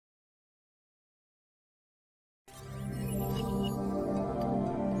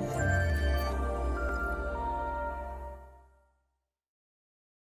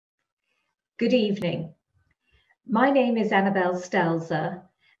Good evening. My name is Annabel Stelzer,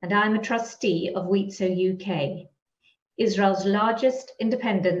 and I'm a trustee of Wizo UK, Israel's largest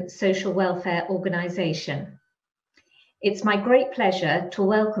independent social welfare organisation. It's my great pleasure to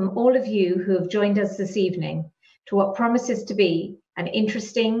welcome all of you who have joined us this evening to what promises to be an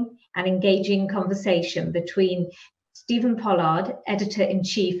interesting and engaging conversation between Stephen Pollard,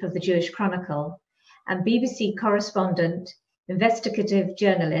 Editor-in-Chief of the Jewish Chronicle, and BBC correspondent, investigative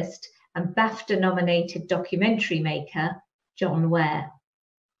journalist, and BAFTA-nominated documentary maker, John Ware.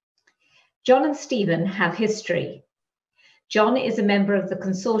 John and Stephen have history. John is a member of the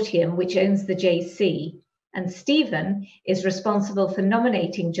consortium which owns the JC, and Stephen is responsible for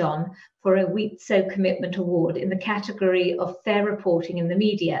nominating John for a Wizo Commitment Award in the category of Fair Reporting in the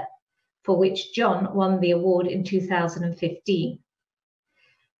Media, for which John won the award in 2015.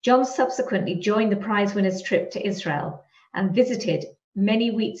 John subsequently joined the prize winners' trip to Israel and visited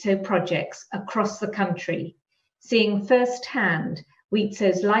many Wizo projects across the country, seeing firsthand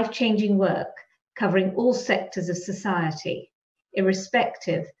Wizo's life-changing work covering all sectors of society,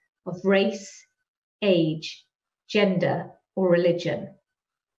 irrespective of race, age, gender, or religion.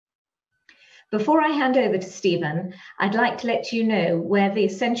 Before I hand over to Stephen, I'd like to let you know where the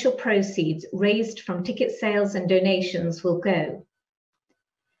essential proceeds raised from ticket sales and donations will go.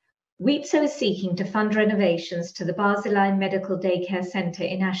 Wizo is seeking to fund renovations to the Barzilai Medical Daycare Centre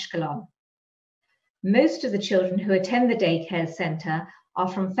in Ashkelon. Most of the children who attend the daycare centre are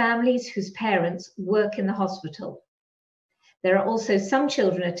from families whose parents work in the hospital. There are also some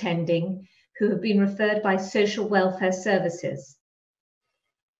children attending who have been referred by social welfare services.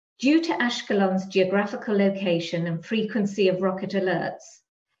 Due to Ashkelon's geographical location and frequency of rocket alerts,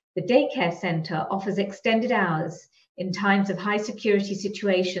 the daycare centre offers extended hours in times of high security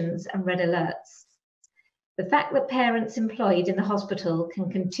situations and red alerts. The fact that parents employed in the hospital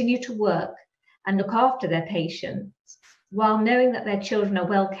can continue to work and look after their patients while knowing that their children are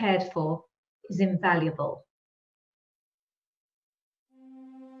well cared for is invaluable.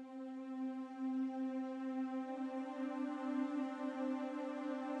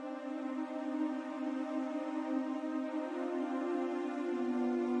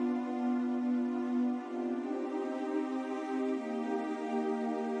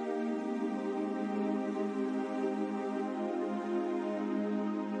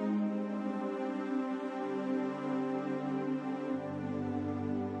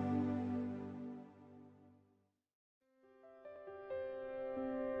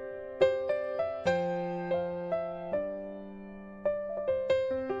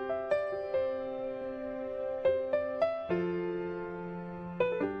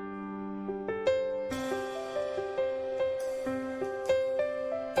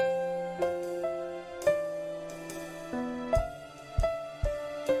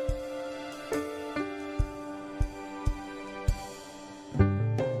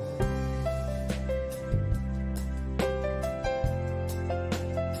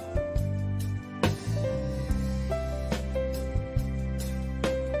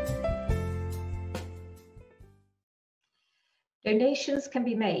 Donations can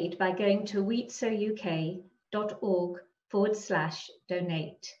be made by going to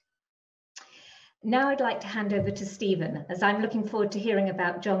wizouk.org/donate. Now I'd like to hand over to Stephen, as I'm looking forward to hearing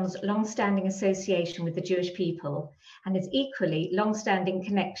about John's long-standing association with the Jewish people and his equally long-standing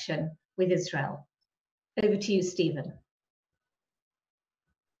connection with Israel. Over to you, Stephen.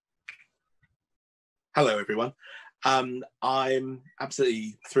 Hello, everyone. I'm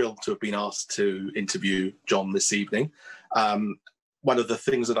absolutely thrilled to have been asked to interview John this evening. One of the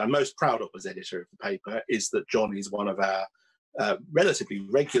things that I'm most proud of as editor of the paper is that John is one of our relatively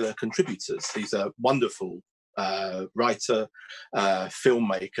regular contributors. He's a wonderful writer,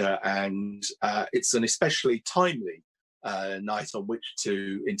 filmmaker, and it's an especially timely night on which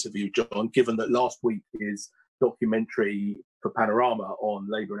to interview John, given that last week his documentary for Panorama on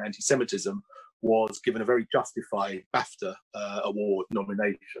Labour and anti-Semitism was given a very justified BAFTA award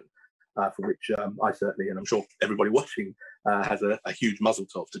nomination, for which I certainly, and I'm sure everybody watching, has a huge muzzle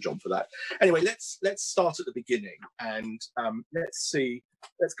tov to John for that. Anyway, let's start at the beginning and let's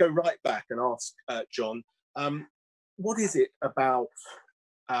go right back and ask John, what is it about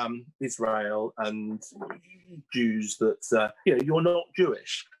Israel and Jews that you're not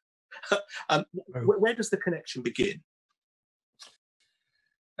Jewish? Where does the connection begin?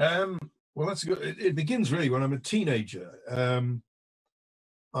 Well, that's good. It begins really when I'm a teenager.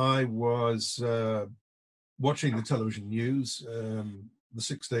 I was watching the television news, the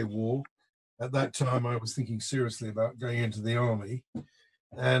Six-Day War. At that time, I was thinking seriously about going into the army,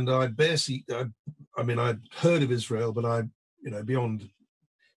 and I'd heard of Israel, but beyond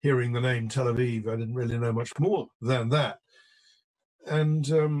hearing the name Tel Aviv. I didn't really know much more than that.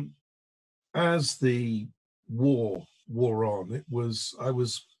 And as the war wore on, I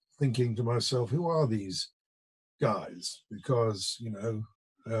was thinking to myself, who are these guys? Because,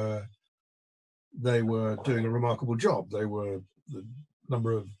 they were doing a remarkable job. The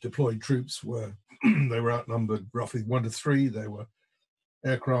number of deployed troops were, they were outnumbered roughly 1 to 3.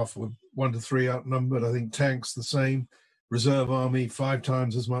 Aircraft were 1 to 3 outnumbered. I think tanks the same. Reserve army 5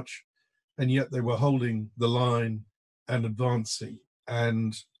 times as much. And yet they were holding the line and advancing.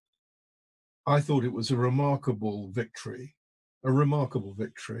 And I thought it was a remarkable victory,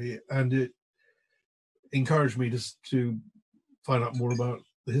 and it encouraged me to find out more about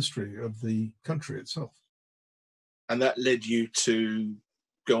the history of the country itself. And that led you to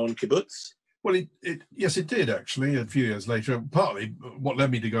go on kibbutz? Well, yes, it did actually. A few years later, partly what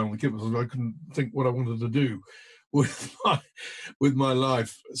led me to go on the kibbutz was I couldn't think what I wanted to do with my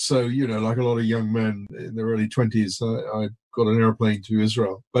life. So, like a lot of young men in their early 20s, I got an airplane to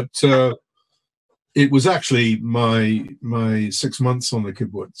Israel. But it was actually my 6 months on the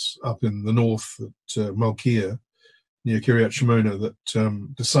kibbutz up in the north at Malkia, near Kiryat Shimona, that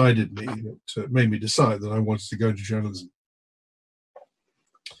made me decide that I wanted to go into journalism.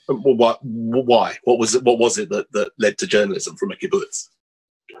 Well, why? What was it that led to journalism from a kibbutz?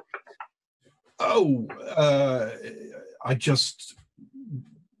 I just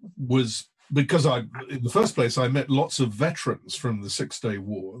was, because in the first place, I met lots of veterans from the 6-Day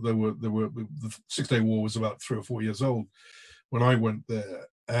War. The 6-Day War was about 3 or 4 years old when I went there,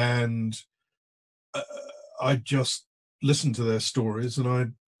 and I just listened to their stories, and I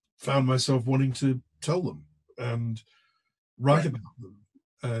found myself wanting to tell them and write about them.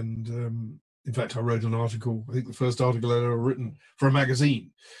 And in fact, I wrote an article. I think the first article I'd ever written for a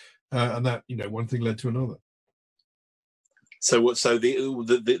magazine, and that one thing led to another. So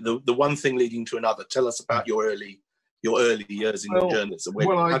the one thing leading to another. Tell us about your early years in journalism.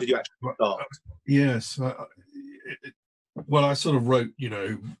 How did you actually start? Yes, I sort of wrote,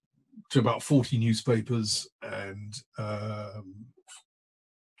 to about 40 newspapers, and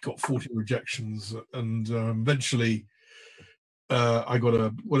got 40 rejections, and eventually I got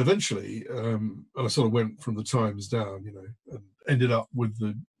and I sort of went from the Times down, and ended up with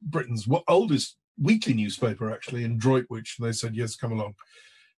the Britain's oldest weekly newspaper, actually, in Droitwich, and they said, yes, come along.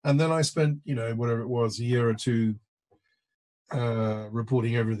 And then I spent, whatever it was, a year or two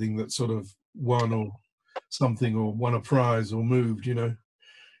reporting everything that sort of won or something, or won a prize or moved, and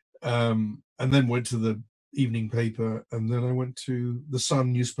then went to the evening paper, and then I went to the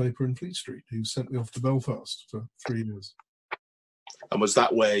Sun newspaper in Fleet Street, who sent me off to Belfast for 3 years. And was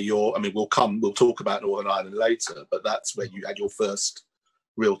that where we'll talk about Northern Ireland later, but that's where you had your first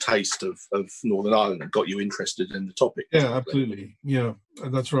real taste of Northern Ireland and got you interested in the topic? Yeah, absolutely. Yeah,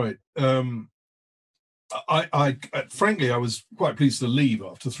 that's right. I frankly, I was quite pleased to leave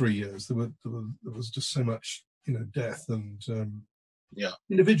after 3 years. There was just so much, death and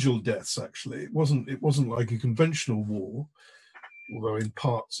individual deaths. Actually, it wasn't like a conventional war, although in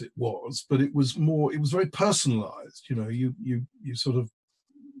parts it was, but it was very personalized. You sort of,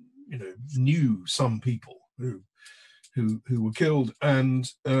 knew some people who were killed,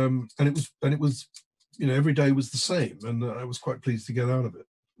 and it was, every day was the same, and I was quite pleased to get out of it.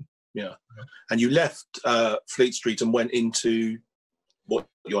 Yeah. And you left Fleet Street and went into what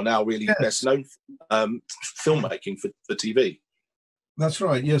you're now really best known for, filmmaking for TV. That's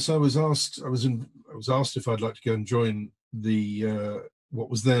right. Yes, I was asked if I'd like to go and join the what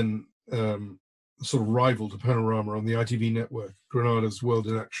was then sort of rival to Panorama on the ITV network, Granada's World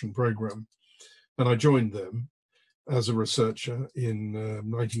in Action program, and I joined them as a researcher in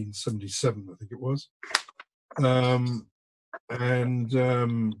 1977, I think it was, and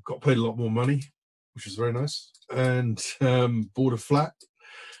got paid a lot more money, which was very nice, and bought a flat.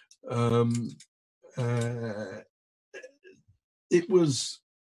 It was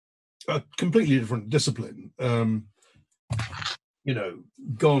a completely different discipline. Gone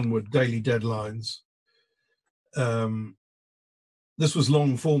were daily deadlines. This was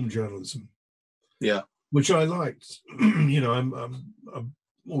long form journalism. Yeah. Which I liked. I've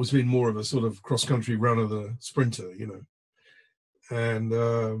always been more of a sort of cross-country runner than a sprinter, And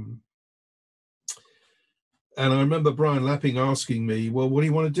I remember Brian Lapping asking me, well, what do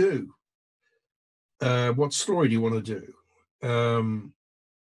you want to do? What story do you want to do?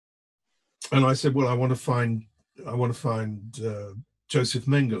 And I said, well, I want to find Joseph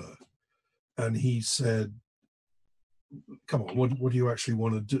Mengele. And he said, come on, what do you actually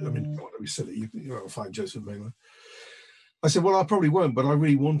want to do? I mean, don't want to be silly. You'll find Joseph Mengele. I said, well, I probably won't, but I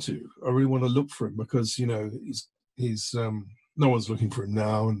really want to. I really want to look for him because, he's no one's looking for him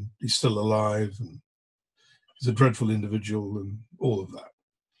now, and he's still alive, and he's a dreadful individual, and all of that.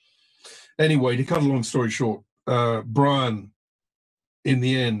 Anyway, to cut a long story short, Brian, in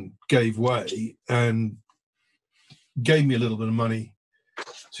the end, gave way and gave me a little bit of money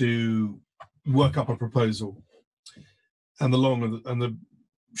to work up a proposal. And the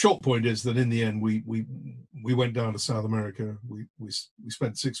short point is that in the end, we went down to South America. We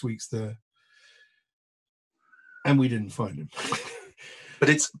spent 6 weeks there, and we didn't find him. But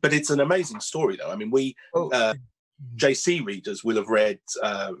it's an amazing story, though. I mean, JC readers will have read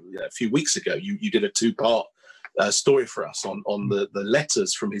a few weeks ago. You did a 2-part story for us on the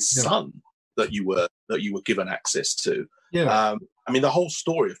letters from his son that you were given access to. Yeah. I mean, the whole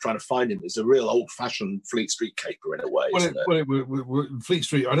story of trying to find him is a real old-fashioned Fleet Street caper in a way, isn't it? Fleet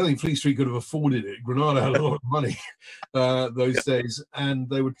Street, I don't think Fleet Street could have afforded it. Granada had a lot of money those days, and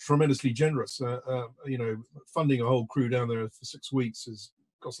they were tremendously generous. Funding a whole crew down there for 6 weeks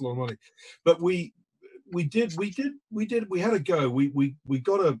cost a lot of money. But we had a go.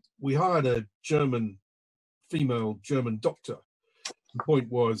 We hired a female German doctor. The point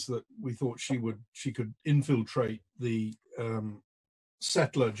was that we thought she could infiltrate the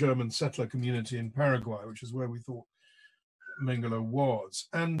German settler community in Paraguay, which is where we thought Mengele was.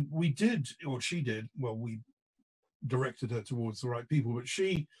 And we did, or she did, well, we directed her towards the right people, but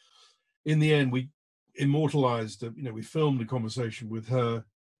she, in the end, we immortalized, we filmed a conversation with her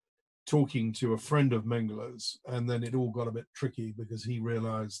talking to a friend of Mengele's, and then it all got a bit tricky because he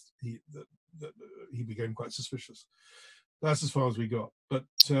realized that he became quite suspicious. That's as far as we got. But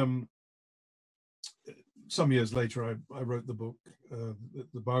some years later, I wrote the book,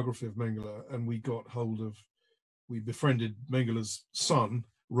 the biography of Mengele, and we befriended Mengele's son,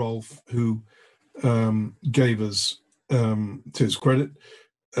 Rolf, who gave us, to his credit,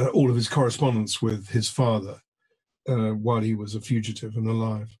 all of his correspondence with his father while he was a fugitive and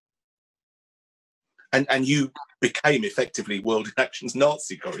alive. And you became effectively World in Action's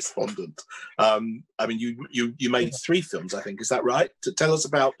Nazi correspondent. I mean, you made 3 films, I think. Is that right? To tell us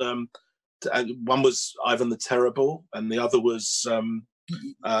about one was Ivan the Terrible, and the other was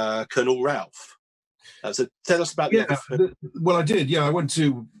Colonel Ralph. So tell us about well, I did. Yeah, I went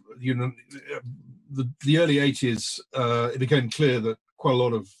to the early 80s. It became clear that quite a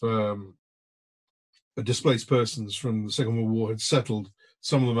lot of displaced persons from the Second World War had settled,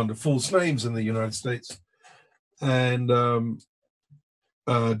 some of them under false names in the United States. And Ivan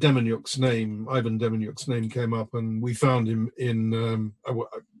Demjanjuk's name came up, and we found him in,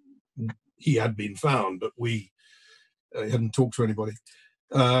 he had been found, but we hadn't talked to anybody.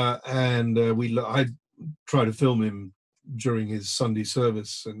 I tried to film him during his Sunday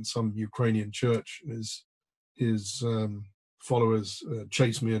service in some Ukrainian church. His followers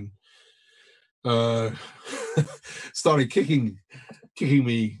chased me and started kicking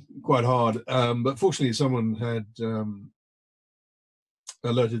me quite hard, but fortunately someone had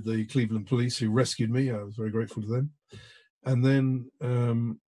alerted the Cleveland police, who rescued me. I was very grateful to them. And then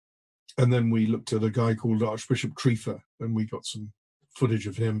we looked at a guy called Archbishop Triefer, and we got some footage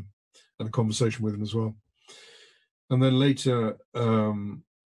of him and a conversation with him as well. And then later,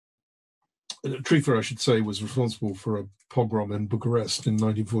 Triefer, I should say, was responsible for a pogrom in Bucharest in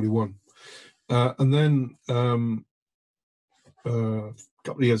 1941. And then a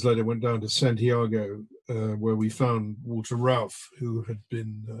couple of years later, went down to Santiago, where we found Walter Ralph, who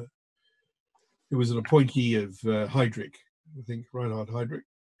was an appointee of Heydrich, I think, Reinhard Heydrich.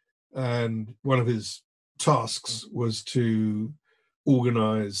 And one of his tasks was to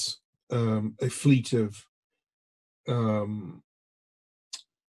organize a fleet of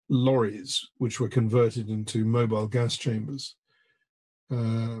lorries which were converted into mobile gas chambers.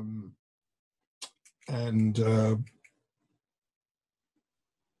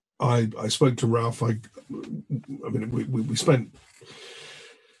 I spoke to Ralph. We spent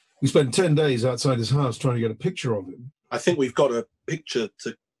 10 days outside his house trying to get a picture of him. I think we've got a picture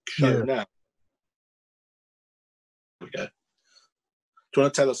to show now. There we go. Do you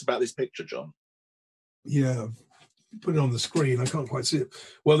want to tell us about this picture, John? Yeah, put it on the screen. I can't quite see it.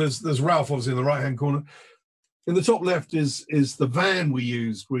 Well, there's Ralph obviously in the right-hand corner. In the top left is the van we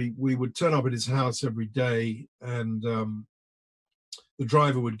used. We would turn up at his house every day, and the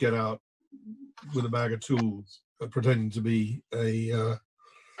driver would get out with a bag of tools, pretending to be a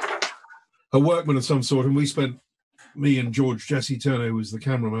workman of some sort. And me and George Jesse Turner, who was the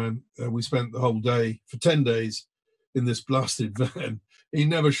cameraman, we spent the whole day, for 10 days, in this blasted van. He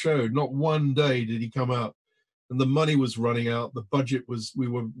never showed. Not one day did he come out. And the money was running out. The budget we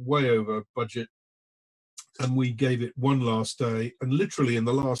were way over budget. And we gave it one last day. And literally in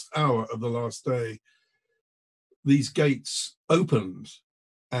the last hour of the last day, these gates opened,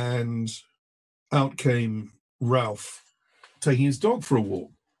 and out came Ralph taking his dog for a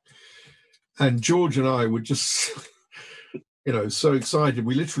walk. And George and I were just, so excited.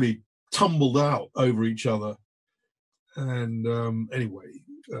 We literally tumbled out over each other. And anyway,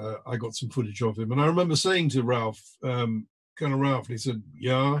 I got some footage of him. And I remember saying to Ralph, Colonel Ralph, and he said,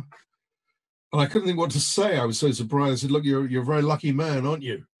 yeah. And I couldn't think what to say. I was so surprised. I said, look, you're a very lucky man, aren't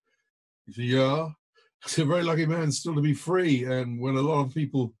you? He said, yeah. I said, a very lucky man still to be free. And when a lot of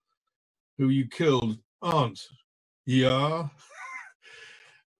people who you killed aren't. Yeah.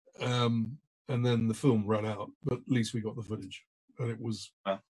 And then the film ran out, but at least we got the footage. And it was...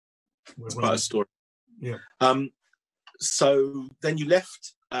 It's quite a story. Yeah. So then you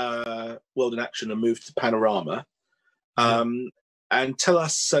left World in Action and moved to Panorama. And tell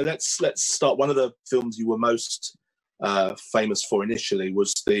us, so let's start. One of the films you were most famous for initially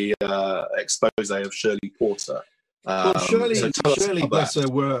was the expose of Shirley Porter. Well, Shirley bless her,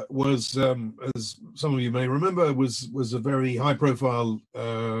 was as some of you may remember, was a very high-profile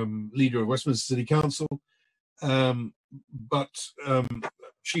leader of Westminster City Council, but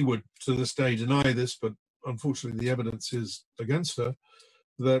she would to this day deny this, but unfortunately the evidence is against her,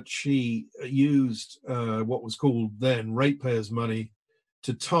 that she used what was called then ratepayers' money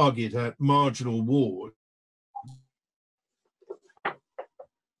to target at marginal wards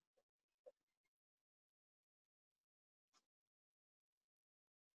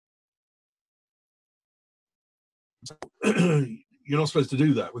you're not supposed to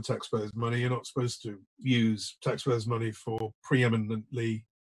do that with taxpayers' money. You're not supposed to use taxpayers' money for preeminently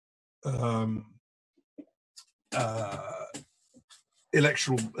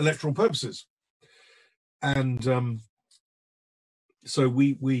electoral purposes. And so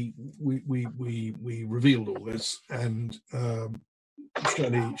we revealed all this, and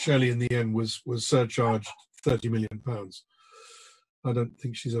Shirley in the end was surcharged £30 million. I don't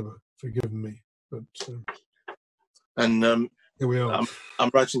think she's ever forgiven me, but and here we are. I'm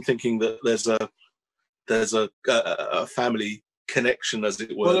right in thinking that there's a family connection, as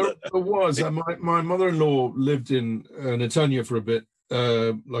it were. Well, there was. My mother-in-law lived in Netanya for a bit,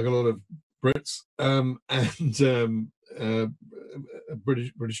 like a lot of Brits, and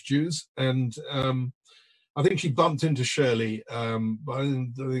British Jews, and I think she bumped into Shirley, but I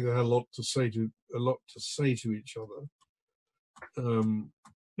think they had a lot to say to each other.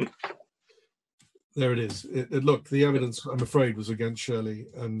 There it is. Look, the evidence, I'm afraid, was against Shirley,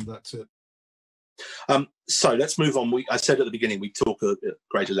 and that's it. So let's move on. I said at the beginning we talk at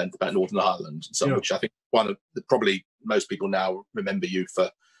greater length about Northern Ireland, which I think one of probably most people now remember you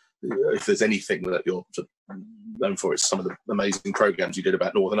for. If there's anything that you're sort of known for, it's some of the amazing programs you did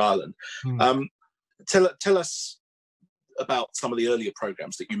about Northern Ireland. Tell us about some of the earlier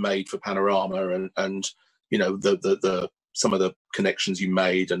programs that you made for Panorama, and the some of the connections you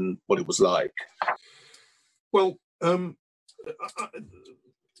made and what it was like. Well, the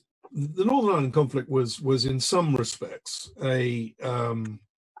Northern Ireland conflict was in some respects a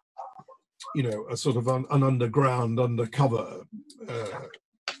sort of an underground, undercover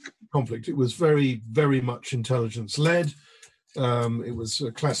conflict. It was very, very much intelligence led. It was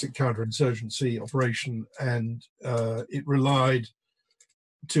a classic counterinsurgency operation, and it relied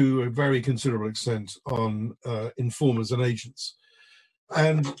to a very considerable extent on informers and agents.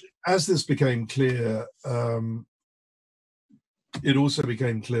 And as this became clear, it also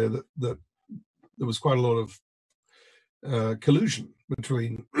became clear that there was quite a lot of collusion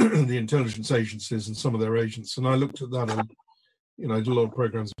between the intelligence agencies and some of their agents. And I looked at that, and I did a lot of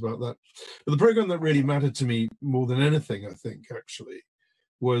programs about that. But the program that really mattered to me more than anything, I think, actually,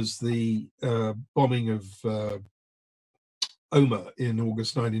 was the bombing of Omagh in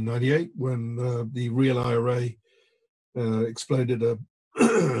August 1998, when the real IRA exploded a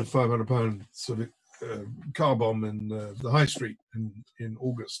 £500 sort of car bomb in the high street in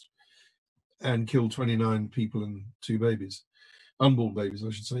August, and killed 29 people and 2 babies, unborn babies, I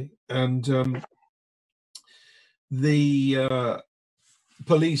should say. And the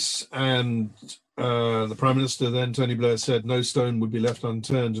police and the Prime Minister then, Tony Blair, said no stone would be left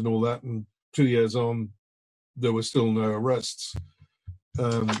unturned and all that. And 2 years on, there were still no arrests.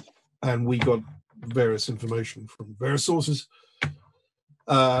 And we got various information from various sources.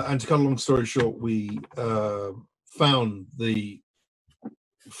 And to cut a long story short, we found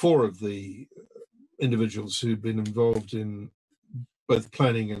 4 of the individuals who'd been involved in both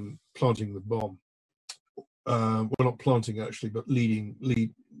planning and planting the bomb. Well, not planting actually, but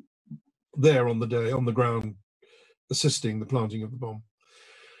lead there on the day, on the ground, assisting the planting of the bomb.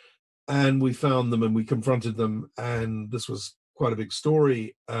 And we found them and we confronted them, and this was quite a big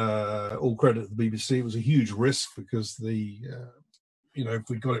story. All credit to the BBC. It was a huge risk because if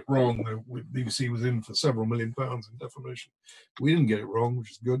we got it wrong, the BBC was in for several £1 million in defamation. We didn't get it wrong, which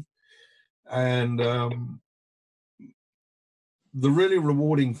is good. And the really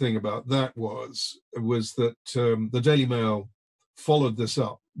rewarding thing about that was that the Daily Mail followed this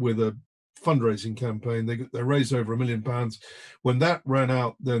up with a fundraising campaign. They raised over £1 million. When that ran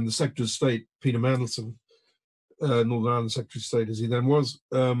out, then the Secretary of State, Peter Mandelson, Northern Ireland Secretary of State as he then was,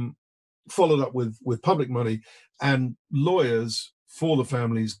 followed up with public money, and lawyers for the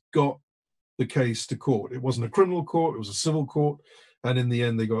families got the case to court. It wasn't a criminal court; it was a civil court, and in the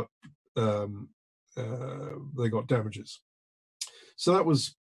end, they got damages. So that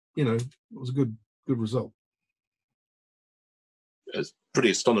was, it was a good result. It's pretty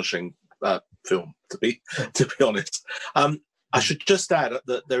astonishing film, to be honest. I should just add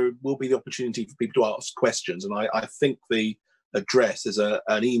that there will be the opportunity for people to ask questions, and I think the address is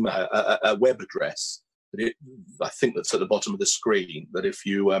an email, a web address. I think that's at the bottom of the screen. That if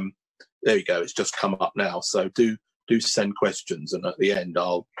you, there you go, it's just come up now. So do send questions, and at the end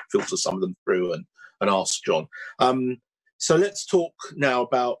I'll filter some of them through and ask John. So let's talk now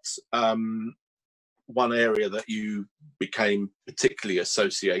about one area that you became particularly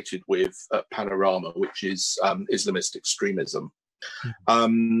associated with at Panorama, which is Islamist extremism.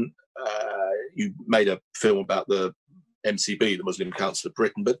 You made a film about the MCB, the Muslim Council of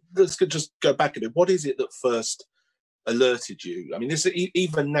Britain, but let's just go back a bit. What is it that first alerted you? I mean,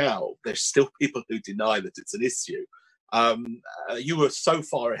 even now, there's still people who deny that it's an issue. You were so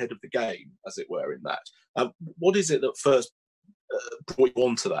far ahead of the game, as it were, in that. What is it that first brought you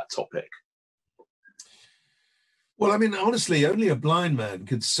onto that topic? Well, I mean, honestly, only a blind man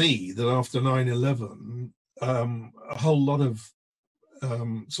could see that after 9/11, a whole lot of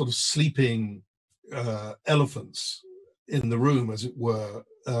sort of sleeping elephants in the room, as it were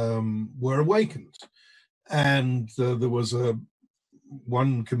awakened. And there was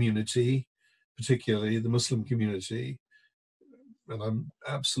one community, particularly the Muslim community, and I'm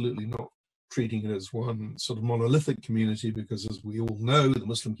absolutely not treating it as one sort of monolithic community, because as we all know, the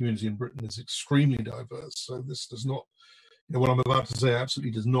Muslim community in Britain is extremely diverse. So this does not, what I'm about to say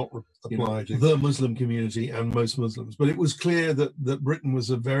absolutely does not apply to the Muslim community and most Muslims. But it was clear that Britain was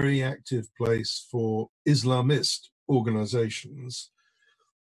a very active place for Islamist organizations,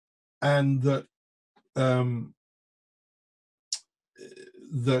 and that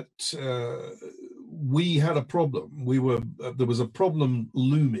we had a problem. There was a problem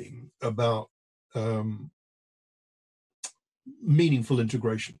looming about meaningful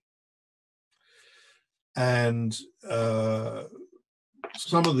integration, and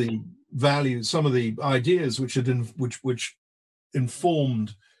some of the values, some of the ideas which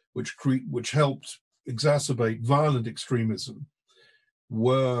informed, which helped exacerbate violent extremism,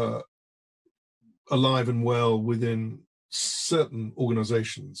 were alive and well within certain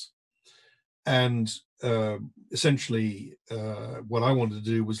organizations. And essentially, what I wanted to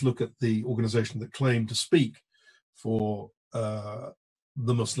do was look at the organization that claimed to speak for the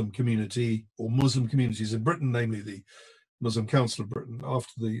Muslim community, or Muslim communities in Britain, namely the Muslim Council of Britain,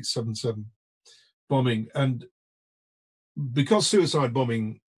 after the 7/7 bombing. And because suicide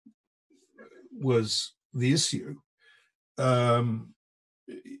bombing was the issue,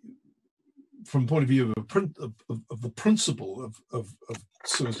 from the point of view of the principle of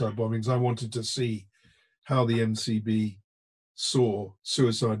suicide bombings, I wanted to see how the MCB saw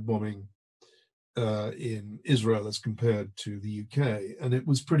suicide bombing in Israel as compared to the UK. And it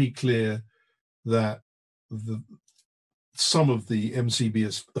was pretty clear that some of the MCB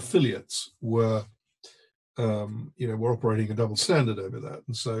affiliates were operating a double standard over that.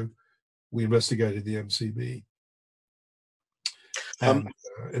 And so we investigated the MCB. And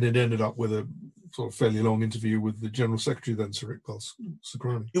it ended up with a sort of fairly long interview with the General Secretary then, Sir Iqbal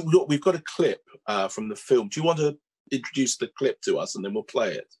Sakrani. Look, we've got a clip from the film. Do you want to introduce the clip to us, and then we'll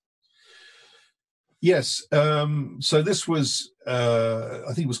play it? Yes. So this was,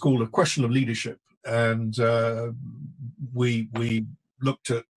 I think it was called A Question of Leadership. And we looked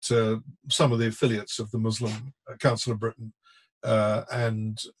at some of the affiliates of the Muslim Council of Britain,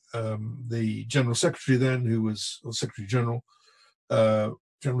 and the General Secretary then, who was Secretary General,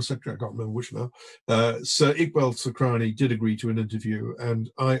 General Secretary, I can't remember which now, Sir Iqbal Sakrani did agree to an interview, and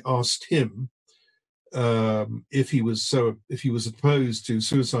I asked him if he was opposed to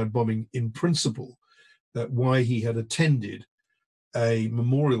suicide bombing in principle, why he had attended a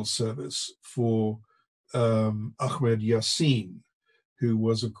memorial service for Ahmed Yassin, who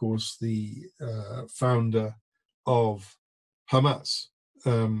was, of course, the founder of Hamas,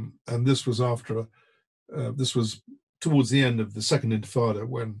 and this was after this was towards the end of the Second Intifada,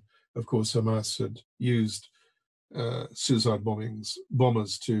 when, of course, Hamas had used suicide bombers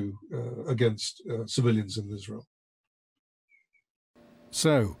against civilians in Israel.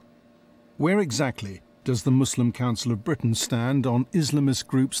 So, where exactly does the Muslim Council of Britain stand on Islamist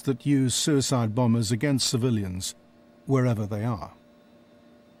groups that use suicide bombers against civilians, wherever they are?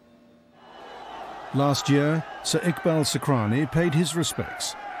 Last year, Sir Iqbal Sakrani paid his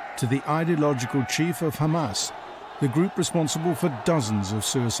respects to the ideological chief of Hamas, the group responsible for dozens of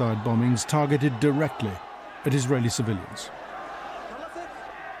suicide bombings targeted directly at Israeli civilians.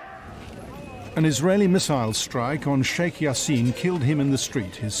 An Israeli missile strike on Sheikh Yassin killed him in the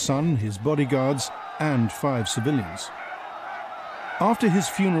street, his son, his bodyguards, and 5 civilians. After his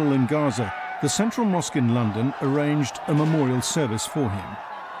funeral in Gaza, the Central Mosque in London arranged a memorial service for him.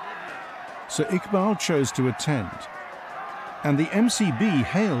 Sir Iqbal chose to attend, and the MCB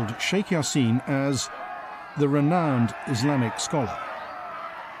hailed Sheikh Yassin as the renowned Islamic scholar.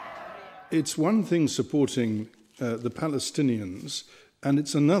 It's one thing supporting the Palestinians, and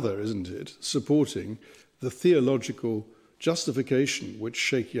it's another, isn't it, supporting the theological justification which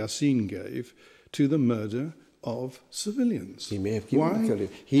Sheikh Yassin gave to the murder of civilians. He may have given that.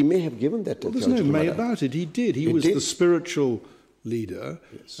 He may have given that. Well, there's no may about it. He did. He was the spiritual leader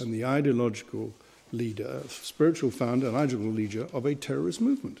and the ideological leader, spiritual founder and ideological leader of a terrorist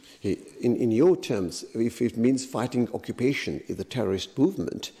movement. In your terms, if it means fighting occupation is a terrorist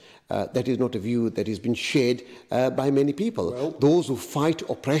movement, that is not a view that has been shared by many people. Well, those who fight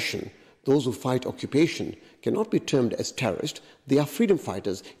oppression, those who fight occupation cannot be termed as terrorists. They are freedom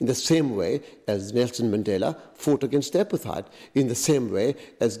fighters in the same way as Nelson Mandela fought against apartheid, in the same way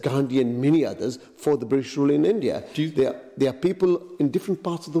as Gandhi and many others fought the British rule in India. There are people in different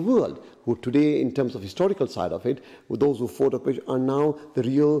parts of the world who today, in terms of historical side of it, those who fought occupation are now the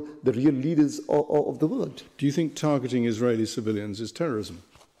real leaders of the world. Do you think targeting Israeli civilians is terrorism?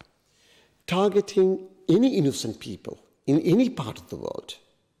 Targeting any innocent people in any part of the world,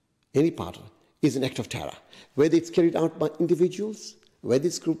 is an act of terror, whether it's carried out by individuals, whether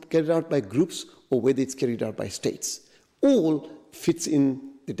it's carried out by groups, or whether it's carried out by states. All fits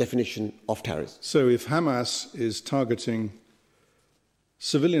in the definition of terrorism. So if Hamas is targeting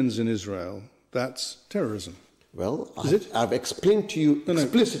civilians in Israel, that's terrorism. Well, I've explained to you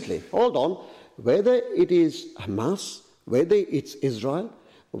explicitly. Hold on. Whether it is Hamas, whether it's Israel,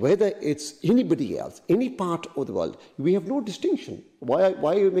 whether it's anybody else, any part of the world, we have no distinction. Why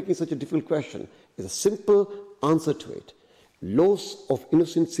are you making such a difficult question? There's a simple answer to it. Loss of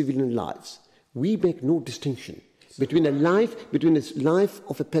innocent civilian lives. We make no distinction between a life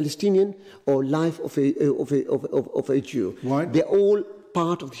of a Palestinian or life of a Jew. Why? They're all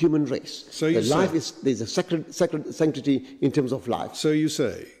part of the human race. So you there's a sacred sanctity in terms of life. So you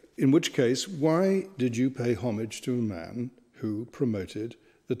say, in which case, why did you pay homage to a man who promoted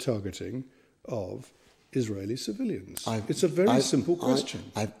the targeting of Israeli civilians? It's a very simple question.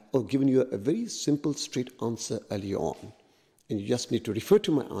 I've given you a very simple, straight answer earlier on. And you just need to refer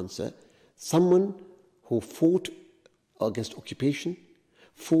to my answer. Someone who fought against occupation,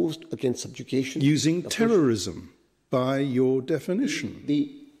 fought against subjugation. Using terrorism, by your definition.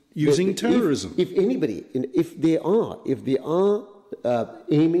 Using terrorism. If they are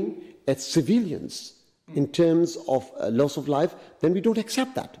aiming at civilians, in terms of loss of life, then we don't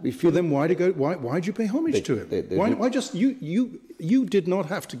accept that. We feel. Well, then why'd you pay homage to him? Why just you did not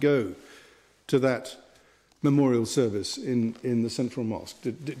have to go to that memorial service in the Central Mosque,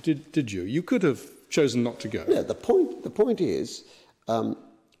 did you? You could have chosen not to go. Yeah, the point is,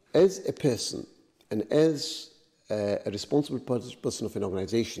 as a person and as a responsible person of an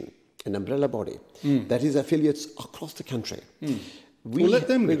organisation, an umbrella body that is affiliates across the country. Well, let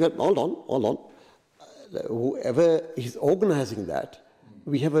them go. Hold on. Whoever is organising that,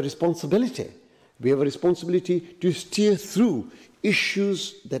 we have a responsibility. We have a responsibility to steer through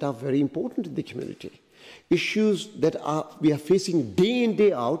issues that are very important in the community, issues that we are facing day in,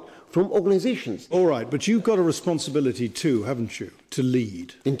 day out from organisations. All right, but you've got a responsibility too, haven't you, to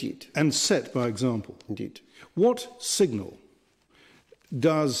lead? Indeed. And set by example. Indeed. What signal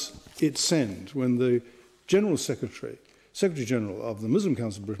does it send when the Secretary-General of the Muslim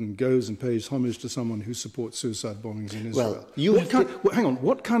Council of Britain goes and pays homage to someone who supports suicide bombings in Israel? Hang on.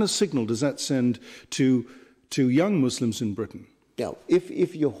 What kind of signal does that send to young Muslims in Britain? Now,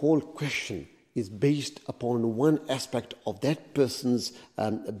 if your whole question is based upon one aspect of that person's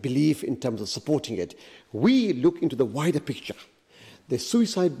belief in terms of supporting it, we look into the wider picture. The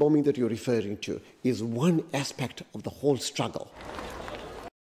suicide bombing that you're referring to is one aspect of the whole struggle.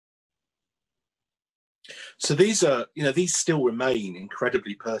 So these still remain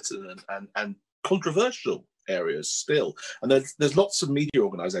incredibly pertinent and controversial areas still. And there's lots of media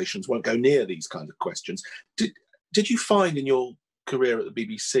organisations won't go near these kinds of questions. Did you find in your career at the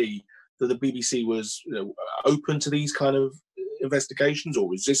BBC that the BBC was open to these kind of investigations, or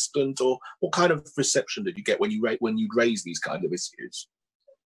resistant, or what kind of reception did you get when you'd raise these kind of issues?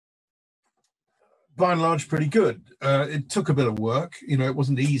 By and large, pretty good. It took a bit of work. It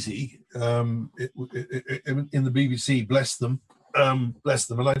wasn't easy. In the BBC, bless them, and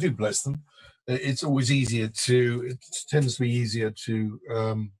I do bless them. It's always easier it tends to be easier to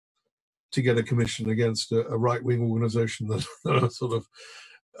get a commission against a right-wing organisation than a sort of,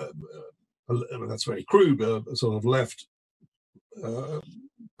 that's very crude, a sort of left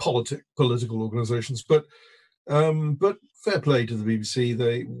political organisations. But fair play to the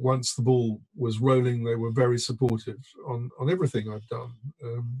BBC. Once the ball was rolling, they were very supportive on everything I've done.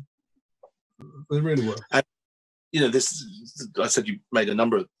 They really were. And, I said you made a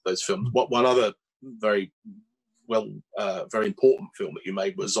number of those films. One other very important film that you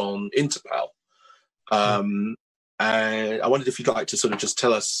made was on Interpol. And I wondered if you'd like to sort of just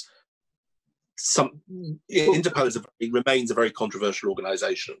tell us Interpol remains a very controversial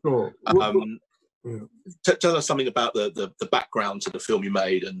organisation. Sure. Tell us something about the background to the film you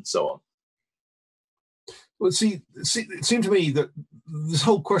made and so on. Well, it seemed to me that this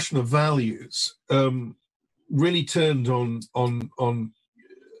whole question of values really turned on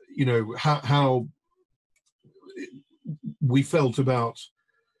how we felt about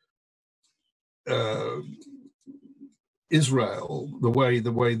Israel, the way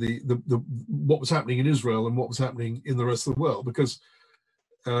what was happening in Israel and what was happening in the rest of the world, because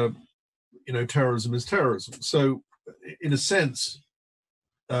terrorism is terrorism. So in a sense,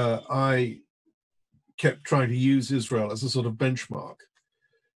 I kept trying to use Israel as a sort of benchmark,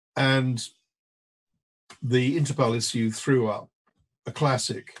 and the Interpol issue threw up a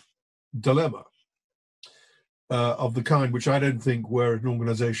classic dilemma of the kind which I don't think were an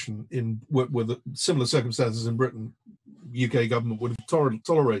organisation with similar circumstances in Britain, UK government would have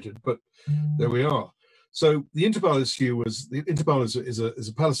tolerated, but there we are. So the Interpol issue is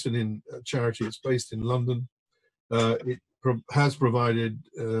a Palestinian charity. It's based in London. It has provided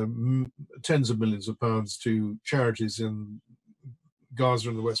tens of millions of pounds to charities in Gaza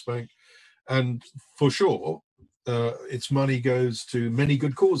and the West Bank, and for sure, its money goes to many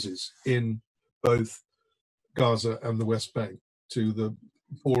good causes in both Gaza and the West Bank, to the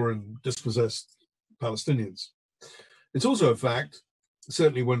poor and dispossessed Palestinians. It's also a fact,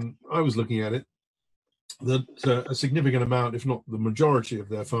 certainly when I was looking at it, that a significant amount, if not the majority of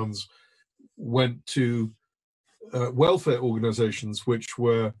their funds, went to welfare organizations which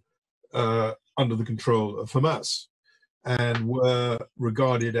were under the control of Hamas and were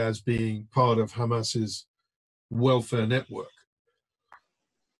regarded as being part of Hamas's welfare network.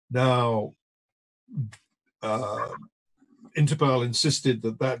 Now, Interpol insisted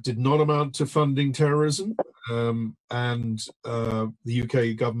that did not amount to funding terrorism, and the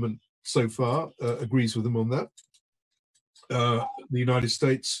UK government so far agrees with them on that. The United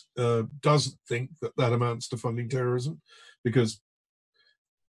States doesn't think that amounts to funding terrorism, because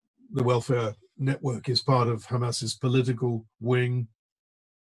the welfare network is part of Hamas's political wing,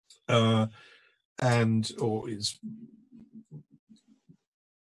 or is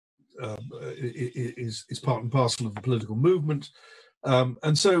part and parcel of the political movement,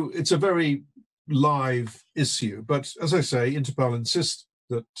 and so it's a very live issue. But as I say, Interpol insists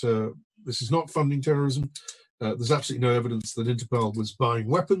that this is not funding terrorism. There's absolutely no evidence that Interpol was buying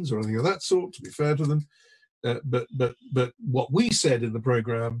weapons or anything of that sort, to be fair to them. But what we said in the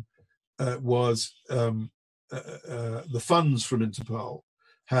programme was the funds from Interpol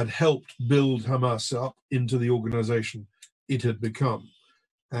had helped build Hamas up into the organisation it had become.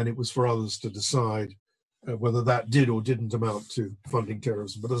 And it was for others to decide whether that did or didn't amount to funding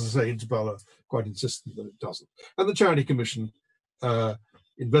terrorism. But as I say, Interpol are quite insistent that it doesn't. And the Charity Commission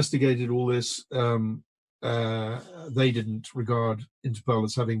investigated all this. They didn't regard Interpol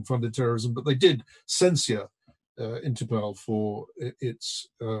as having funded terrorism, but they did censure Interpol for its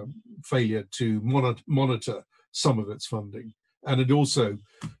failure to monitor some of its funding. And it also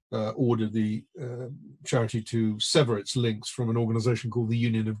ordered the charity to sever its links from an organisation called the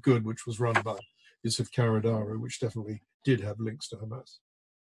Union of Good, which was run by Yusuf Karadaru, which definitely did have links to Hamas.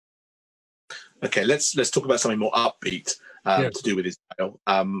 Okay, let's talk about something more upbeat to do with Israel.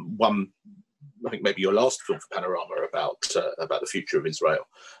 One, I think maybe your last film for Panorama about the future of Israel,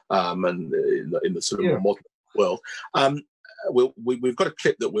 and in the sort of more modern world. We've got a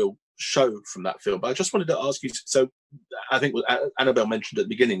clip that we'll show from that film, but I just wanted to ask you, so I think Annabel mentioned at the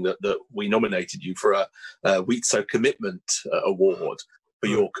beginning that we nominated you for a Wizo Commitment Award for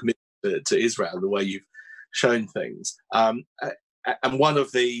your commitment to Israel, the way you've shown things. And one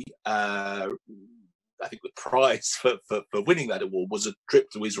of the I think the prize for winning that award was a trip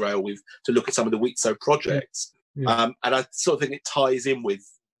to Israel to look at some of the Wizo projects. Yeah. And I sort of think it ties in with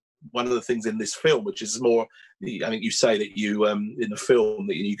one of the things in this film, which is more, I think you say that you, in the film,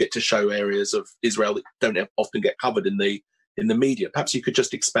 that you get to show areas of Israel that don't often get covered in the media. Perhaps you could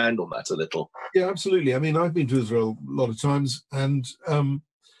just expand on that a little. Yeah, absolutely. I mean, I've been to Israel a lot of times, and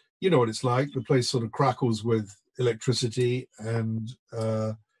you know what it's like. The place sort of crackles with electricity, and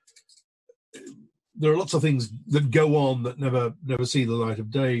there are lots of things that go on that never see the light of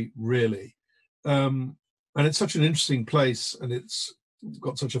day, really. And it's such an interesting place, and it's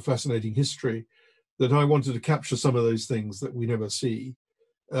got such a fascinating history that I wanted to capture some of those things that we never see.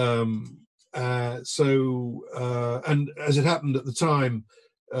 And as it happened at the time,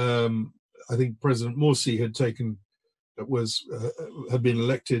 I think President Morsi had been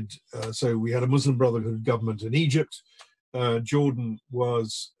elected. So we had a Muslim Brotherhood government in Egypt. Jordan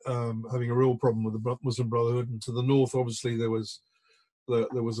was having a real problem with the Muslim Brotherhood, and to the north, obviously, there was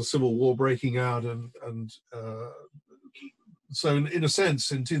a civil war breaking out, and so in a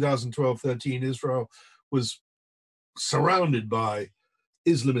sense, in 2012-13, Israel was surrounded by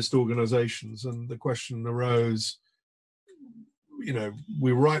Islamist organizations, and the question arose, you know,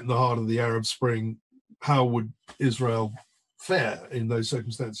 we were right in the heart of the Arab Spring. How would Israel fare in those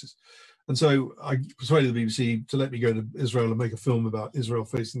circumstances? And so I persuaded the BBC to let me go to Israel and make a film about Israel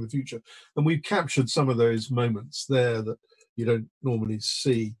facing the future. And we've captured some of those moments there that you don't normally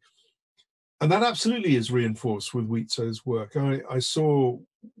see. And that absolutely is reinforced with Wizo's work. I saw,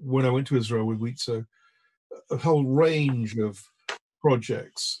 when I went to Israel with Wizo, a whole range of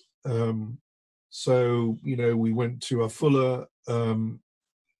projects. So, you know, we went to Afula,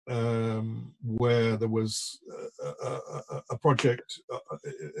 where there was a project.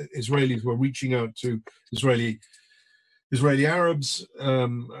 Israelis were reaching out to Israeli Arabs.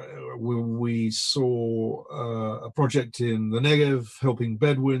 We saw a project in the Negev helping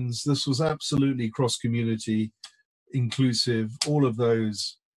Bedouins. This was absolutely cross-community, inclusive, all of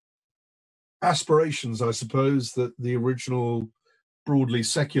those aspirations, I suppose, that the original broadly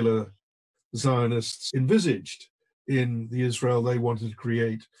secular Zionists envisaged in the Israel they wanted to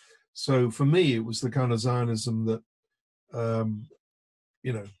create. So for me, it was the kind of Zionism that,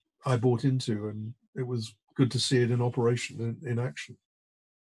 you know, I bought into, and it was good to see it in operation, in action.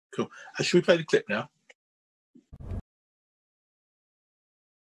 Cool. Should we play the clip now?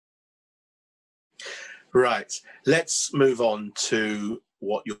 Right. Let's move on to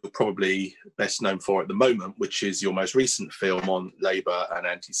what you're probably best known for at the moment, which is your most recent film on Labour and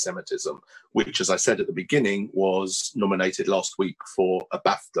anti-Semitism, which, as I said at the beginning, was nominated last week for a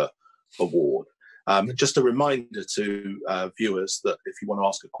BAFTA award. Just a reminder to viewers that if you want to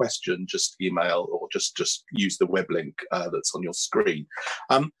ask a question, just email or just use the web link that's on your screen.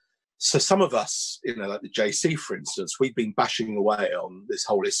 So some of us, you know, like the JC, for instance, we've been bashing away on this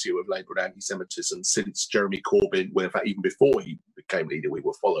whole issue of Labour and anti-Semitism since Jeremy Corbyn, well, in fact, even before he became leader, we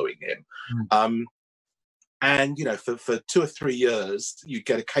were following him. And, you know, for 2 or 3 years, you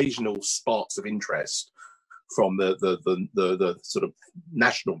get occasional sparks of interest from the sort of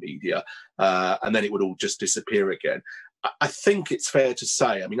national media, and then it would all just disappear again. I think it's fair to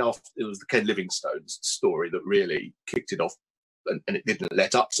say, I mean, after it was the Ken Livingstone's story that really kicked it off, and it didn't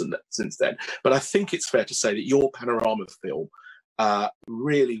let up since then. But I think it's fair to say that your Panorama film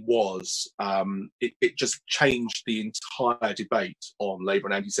really was, it just changed the entire debate on Labour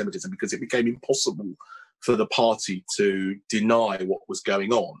and anti-Semitism, because it became impossible for the party to deny what was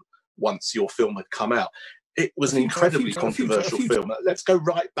going on once your film had come out. It was an incredibly controversial film. Let's go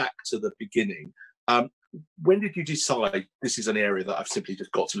right back to the beginning. When did you decide this is an area that I've simply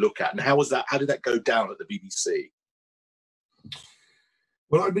just got to look at? And how was that? How did that go down at the BBC?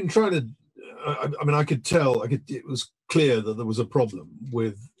 Well, I've been trying to, I mean, I could tell, it was clear that there was a problem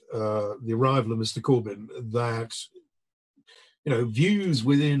with the arrival of Mr. Corbyn, that, you know, views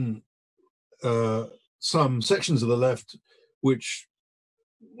within some sections of the left, which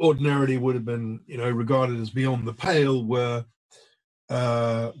ordinarily would have been, you know, regarded as beyond the pale, were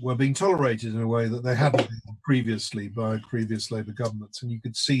being tolerated in a way that they hadn't been previously by previous Labour governments, and you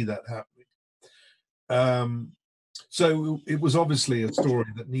could see that happening. So it was obviously a story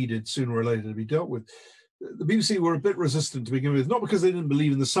that needed sooner or later to be dealt with. The BBC were a bit resistant to begin with, not because they didn't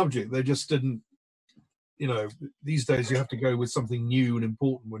believe in the subject, they just didn't, you know, these days you have to go with something new and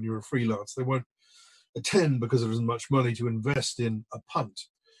important when you're a freelance. They won't attend because there isn't much money to invest in a punt,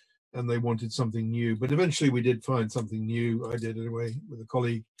 and they wanted something new. But eventually we did find something new. I did anyway, with a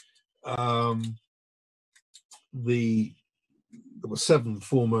colleague. There were 7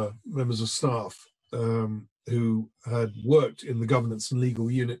 former members of staff who had worked in the governance and legal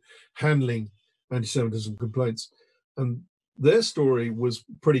unit handling anti-Semitism complaints. And their story was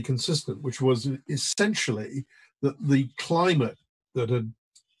pretty consistent, which was essentially that the climate that had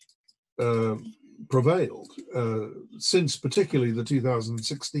prevailed since particularly the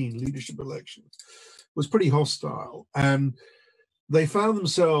 2016 leadership elections was pretty hostile. And they found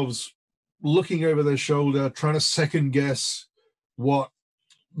themselves looking over their shoulder, trying to second guess what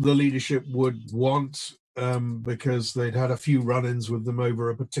the leadership would want, because they'd had a few run-ins with them over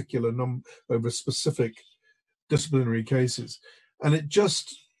a particular over specific disciplinary cases. And it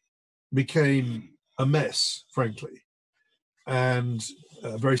just became a mess, frankly, and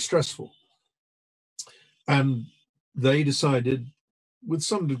very stressful. And they decided, with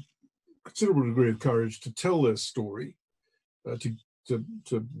some considerable degree of courage, to tell their story,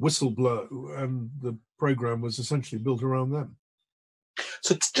 to whistle blow, and the program was essentially built around them.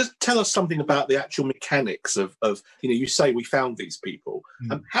 So just tell us something about the actual mechanics of you say we found these people.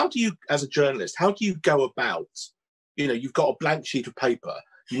 How do you, as a journalist, how do you go about, you've got a blank sheet of paper,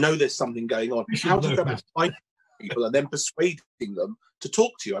 there's something going on. How do you go about finding people and then persuading them to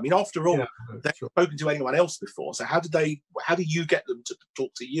talk to you? I mean, after all, they've spoken to anyone else before. So how do you get them to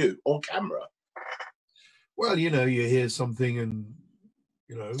talk to you on camera? Well, you hear something, and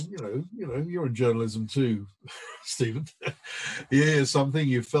you're in journalism too, Stephen. You hear something,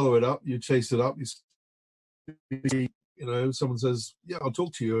 you follow it up, you chase it up. Someone says, "Yeah, I'll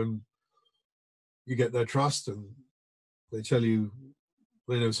talk to you," and you get their trust, and they tell you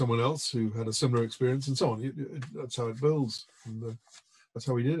they know someone else who had a similar experience, and so on. That's how it builds, and that's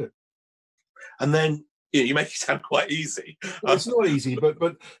how we did it. And then you make it sound quite easy. Well, it's not easy,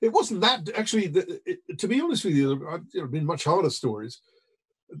 but it wasn't that actually. To be honest with you, there have been much harder stories.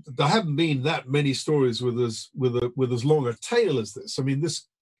 There haven't been that many stories with as long a tail as this. I mean, this,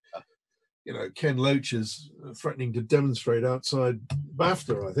 Ken Loach is threatening to demonstrate outside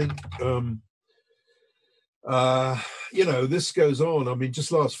BAFTA, I think. This goes on. I mean,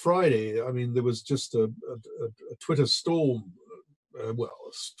 just last Friday, there was just a Twitter storm. A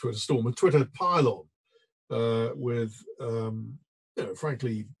Twitter pile-on with,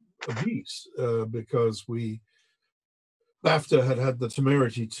 frankly, abuse because BAFTA had the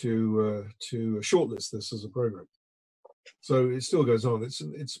temerity to shortlist this as a program. So it still goes on.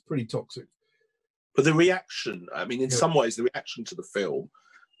 It's pretty toxic. But the reaction, in some ways, the reaction to the film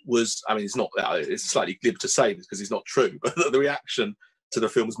was, it's slightly glib to say this because it's not true, but the reaction to the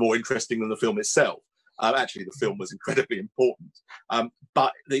film was more interesting than the film itself. Actually, the film was incredibly important.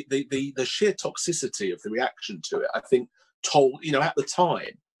 But the sheer toxicity of the reaction to it, I think, at the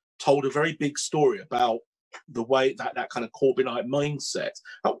time, told a very big story about the way that kind of Corbynite mindset.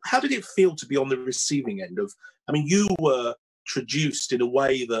 How did it feel to be on the receiving end of? You were traduced in a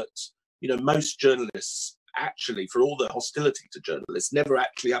way that most journalists, actually, for all the hostility to journalists, never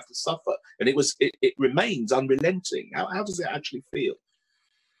actually have to suffer, and it remains unrelenting. How does it actually feel?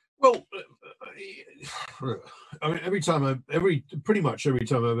 Well, pretty much every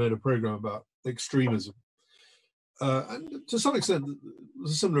time I made a program about extremism, and to some extent,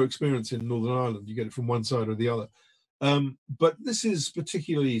 there's a similar experience in Northern Ireland. You get it from one side or the other. But this is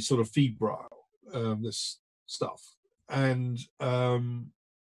particularly sort of febrile, this stuff. And,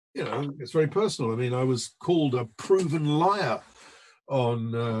 it's very personal. I was called a proven liar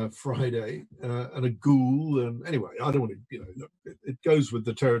on Friday and a ghoul. And anyway, I don't want to, it goes with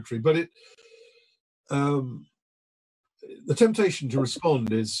the territory. But the temptation to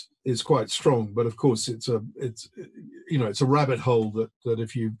respond is quite strong. But of course, it's a rabbit hole that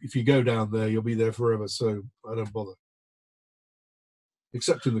if you go down there, you'll be there forever. So I don't bother,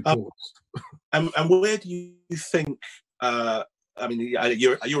 except in the courts. And where do you think? You're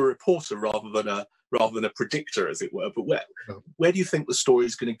a reporter rather than a predictor, as it were. But where do you think the story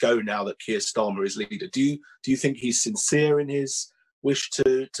is going to go now that Keir Starmer is leader? Do you think he's sincere in his wish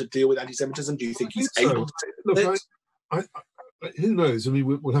to deal with anti-Semitism? Do you think he's able to? Look, who knows?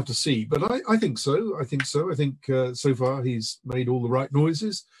 We'll have to see. But I think so. I think so far he's made all the right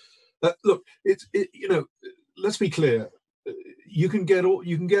noises. Look, let's be clear. You can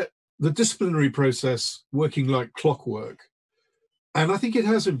get the disciplinary process working like clockwork, and I think it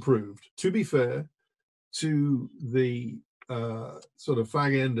has improved. To be fair to the sort of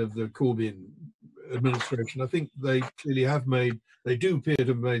fag end of the Corbyn administration, I think they clearly have they do appear to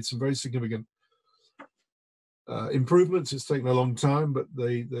have made some very significant improvements. It's taken a long time, but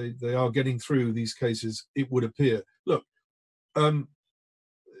they are getting through these cases, it would appear. Look, that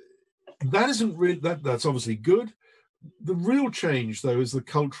isn't really, that's obviously good. The real change, though, is the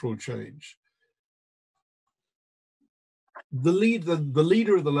cultural change. the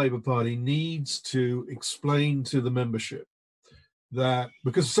leader of the Labour Party needs to explain to the membership that,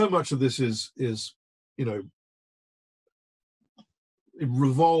 because so much of this is you know, it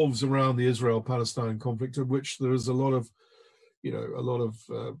revolves around the Israel-Palestine conflict, of which there is a lot of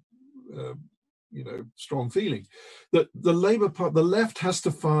strong feeling, that the left has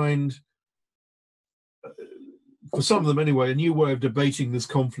to find, for some of them anyway, a new way of debating this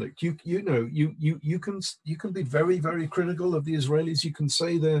conflict. You can be very, very critical of the Israelis. You can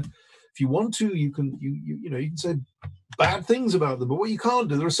say that if you want to, you can say bad things about them, but what you can't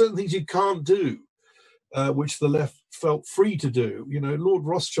do, there are certain things you can't do, which the left felt free to do. You know, Lord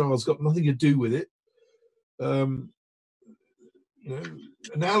Rothschild's got nothing to do with it.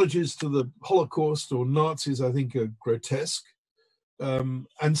 Analogies to the Holocaust or Nazis, I think, are grotesque, and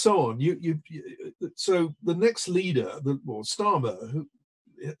so on. So the next leader, Starmer,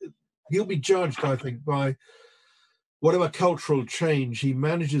 he'll be judged, I think, by whatever cultural change he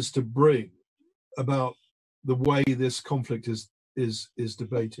manages to bring about the way this conflict is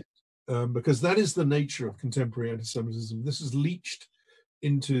debated, because that is the nature of contemporary anti-Semitism. This is leached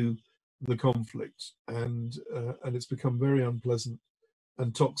into the conflict, and it's become very unpleasant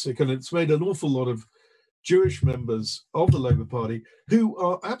and toxic, and it's made an awful lot of Jewish members of the Labour Party who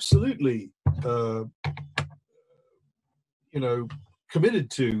are absolutely committed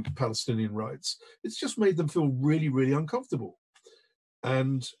to Palestinian rights. It's just made them feel really, really uncomfortable,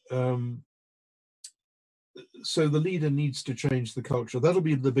 and so the leader needs to change the culture. That'll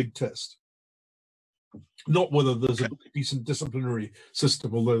be the big test, not whether there's a decent disciplinary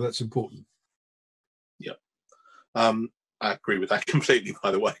system, although that's important. Yeah, I agree with that completely,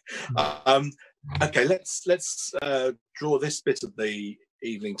 by the way. Okay, let's draw this bit of the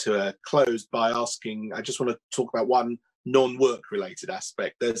evening to a close by asking, I just want to talk about one non-work related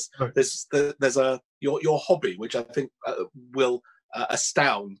aspect. There's your hobby, which I think will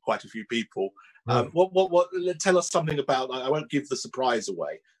astound quite a few people. What tell us something about, I won't give the surprise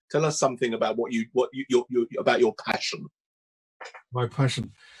away. Tell us something about about your passion. My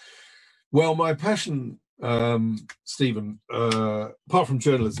passion. Well, my passion, Stephen, apart from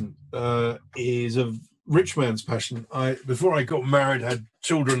journalism, is a rich man's passion. Before I got married, had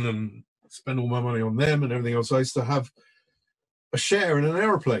children and spent all my money on them and everything else, I used to have a share in an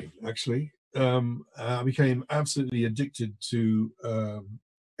aeroplane, actually. I became absolutely addicted to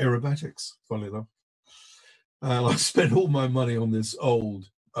aerobatics, funnily enough. And I spent all my money on this old,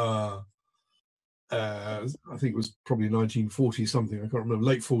 I think it was probably 1940 something, I can't remember,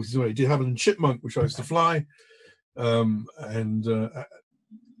 late 40s. Anyway, it did have a Chipmunk, which I used to fly, and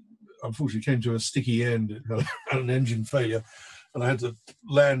unfortunately came to a sticky end. It had an engine failure, and I had to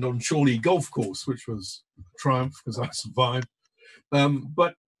land on Chorley Golf Course, which was a triumph because I survived.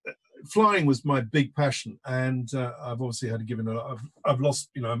 But flying was my big passion, and I've obviously had to give it up. I've lost,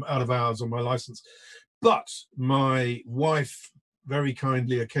 I'm out of hours on my license. But my wife very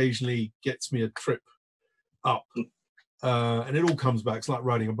kindly occasionally gets me a trip up, and it all comes back. It's like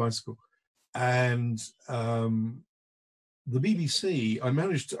riding a bicycle. And the BBC, I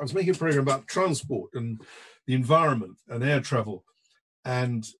was making a program about transport and the environment and air travel,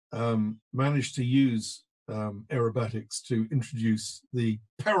 and managed to use aerobatics to introduce the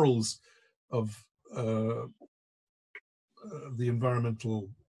perils of the environmental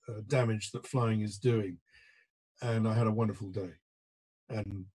damage that flying is doing. And I had a wonderful day,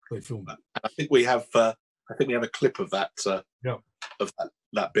 and they filmed that. I think we have a clip of that of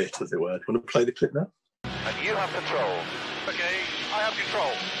that bit, as it were. Do you want to play the clip now? And you have control. Okay, I have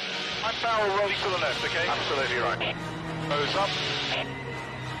control. I'm barrel rolling to the left, okay? Absolutely right. Nose up.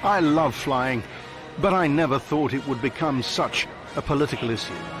 I love flying, but I never thought it would become such a political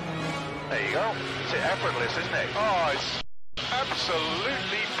issue. There you go. It's effortless, isn't it? Oh, it's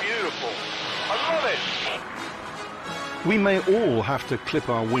absolutely beautiful. I love it. We may all have to clip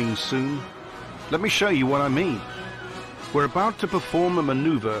our wings soon. Let me show you what I mean. We're about to perform a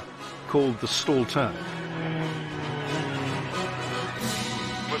maneuver called the stall turn.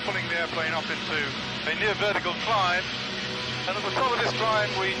 We're pulling the airplane up into a near vertical climb, and at the top of this climb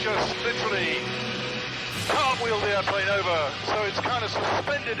we just literally cartwheel the airplane over, so it's kind of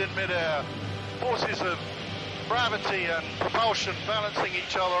suspended in midair. Forces of gravity and propulsion balancing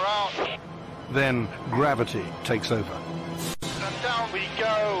each other out. Then gravity takes over. And down we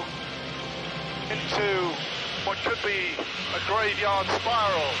go into what could be a graveyard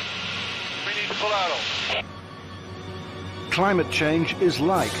spiral. We need to pull out of. Climate change is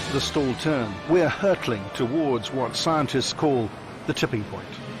like the stall turn. We're hurtling towards what scientists call the tipping point,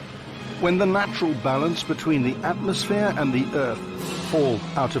 when the natural balance between the atmosphere and the Earth fall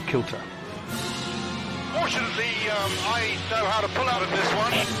out of kilter. Fortunately, I know how to pull out of this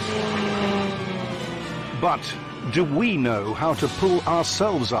one. But do we know how to pull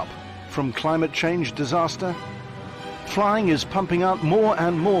ourselves up from climate change disaster? Flying is pumping out more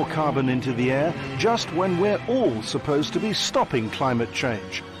and more carbon into the air just when we're all supposed to be stopping climate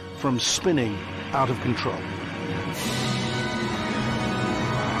change from spinning out of control.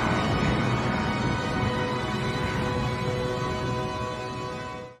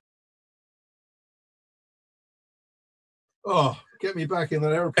 Oh, get me back in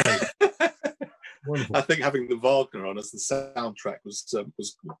that airplane. Wonderful. I think having the Wagner on as the soundtrack was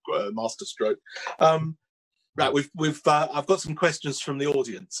masterstroke. Right, I've got some questions from the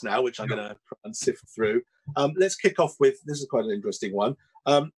audience now, which I'm going to try and sift through. Let's kick off with, this is quite an interesting one.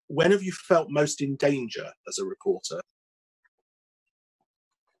 When have you felt most in danger as a reporter?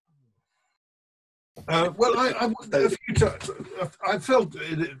 Well, I felt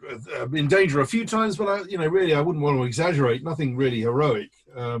in danger a few times, but really, I wouldn't want to exaggerate. Nothing really heroic.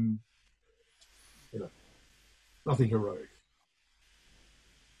 Nothing heroic.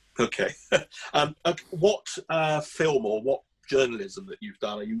 Okay. What film or what journalism that you've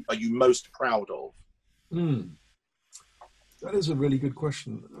done are you most proud of? That is a really good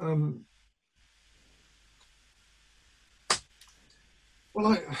question.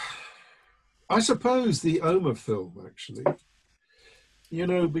 Well, I suppose the Omar film, actually,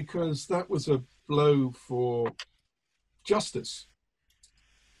 because that was a blow for justice.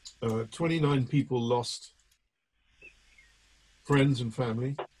 29 people lost friends and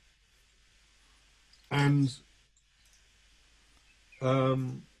family, and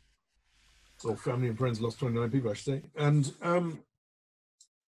family and friends lost 29 people, I should say, and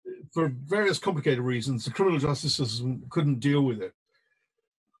for various complicated reasons, the criminal justice system couldn't deal with it.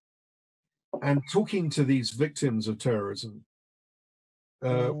 And talking to these victims of terrorism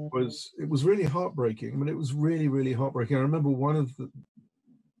was really heartbreaking. I mean, it was really, really heartbreaking. I remember one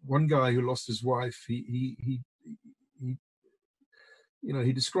guy who lost his wife. He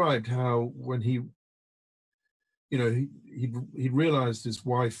described how when he'd realized his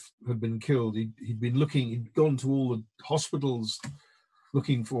wife had been killed, he'd gone to all the hospitals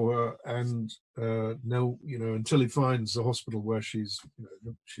looking for her, and until he finds the hospital where she's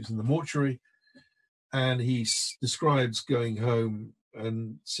in the mortuary, and he describes going home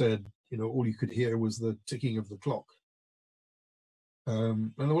and said, all you could hear was the ticking of the clock.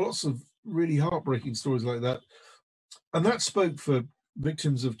 And there were lots of really heartbreaking stories like that, and that spoke for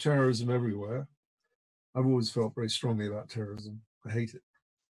victims of terrorism everywhere. I've always felt very strongly about terrorism. I hate it,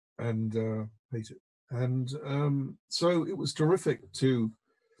 and so it was terrific to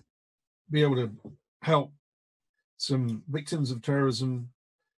be able to help some victims of terrorism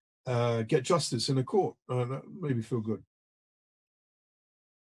get justice in a court. That made me feel good.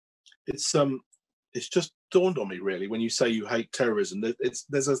 It's just dawned on me, really, when you say you hate terrorism.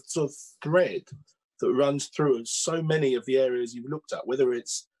 There's a sort of thread that runs through so many of the areas you've looked at, whether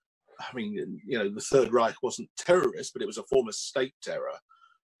it's, the Third Reich wasn't terrorist, but it was a form of state terror.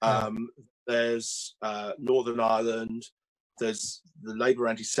 There's Northern Ireland. There's the Labour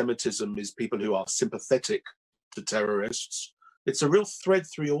anti-Semitism is people who are sympathetic to terrorists. It's a real thread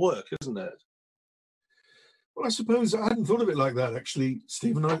through your work, isn't it? Well, I suppose I hadn't thought of it like that, actually,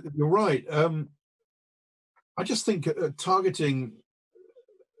 Stephen. You're right. I just think targeting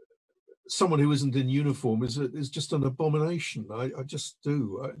someone who isn't in uniform is just an abomination. I just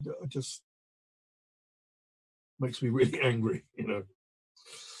do. I just makes me really angry,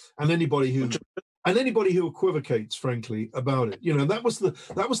 And anybody who equivocates, frankly, about it, that was the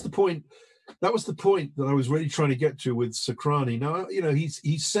point. That was the point that I was really trying to get to with Sakrani. Now,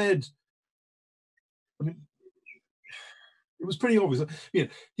 he said, it was pretty obvious.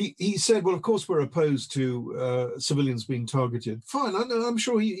 He said, well, of course we're opposed to civilians being targeted. Fine, I'm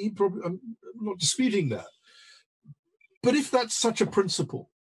sure he probably. I'm not disputing that. But if that's such a principle,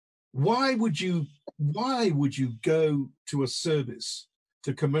 why would you go to a service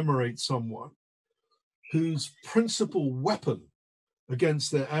to commemorate someone whose principal weapon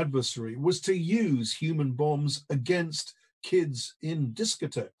against their adversary was to use human bombs against kids in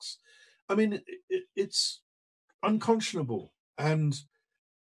discotheques? I mean, it's unconscionable, and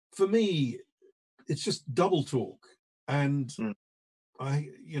for me, it's just double talk. And I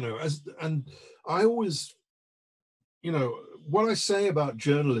always, what I say about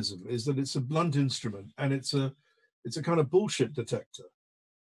journalism is that it's a blunt instrument, and it's a kind of bullshit detector.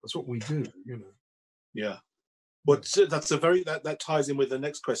 That's what we do, Yeah. Well, that ties in with the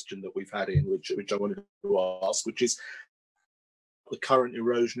next question that we've had in, which I wanted to ask, which is the current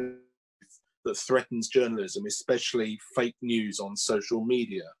erosion that threatens journalism, especially fake news on social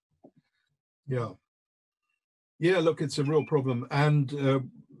media. Yeah. Yeah, look, it's a real problem, and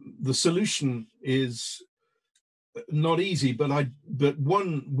the solution is not easy. But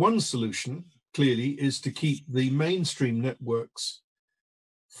one solution clearly is to keep the mainstream networks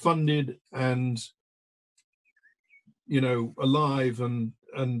funded and, you know, alive and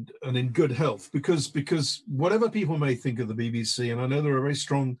in good health, because whatever people may think of the BBC, and I know there are very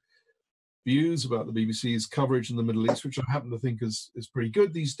strong views about the BBC's coverage in the Middle East, which I happen to think is pretty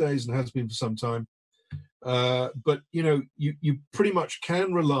good these days and has been for some time. But you know, you pretty much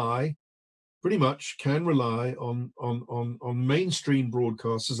can rely on mainstream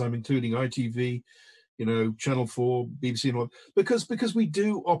broadcasters. I'm including ITV, you know, Channel 4, BBC, and all, because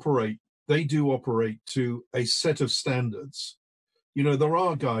they do operate to a set of standards. You know, there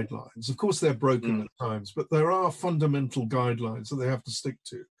are guidelines. Of course, they're broken at times, but there are fundamental guidelines that they have to stick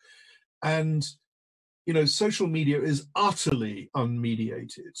to. And, you know, social media is utterly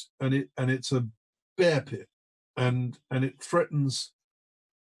unmediated, and it's a bear pit, and it threatens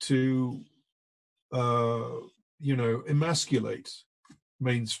to, you know, emasculate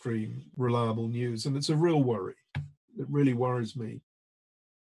mainstream reliable news, and it's a real worry. It really worries me.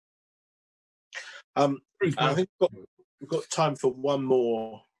 I think we've got time for one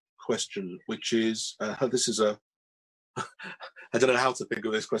more question, which is this is a I don't know how to think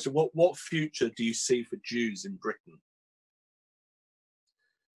of this question. What future do you see for Jews in Britain?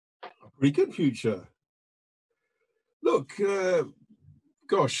 A pretty good future. Look,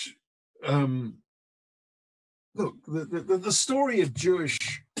 gosh, look, the story of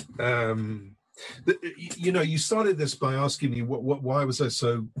Jewish, you know, you started this by asking me why was I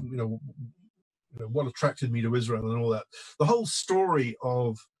so, you know, what attracted me to Israel and all that. The whole story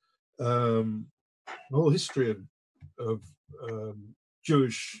of the whole history of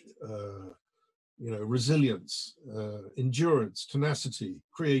Jewish, you know, resilience, endurance, tenacity,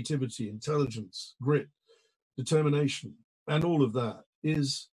 creativity, intelligence, grit, determination, and all of that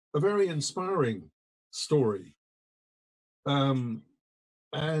is a very inspiring story. And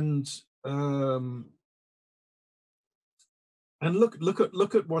look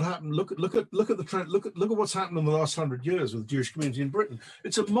at what happened. Look at the trend. Look at what's happened in the last 100 years with the Jewish community in Britain.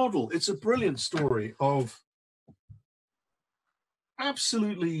 It's a model. It's a brilliant story of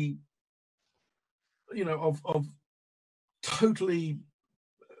absolutely, you know, of totally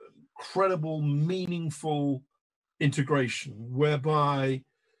credible, meaningful integration, whereby,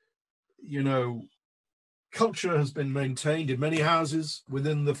 you know, culture has been maintained in many houses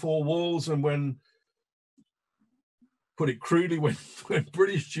within the four walls, and when, put it crudely, when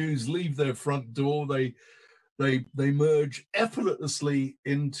British Jews leave their front door, they merge effortlessly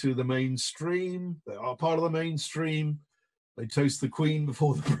into the mainstream. They are part of the mainstream. They toast the Queen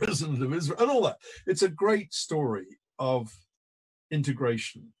before the President of Israel and all that. It's a great story of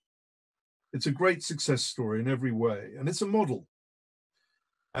integration. It's a great success story in every way, and it's a model.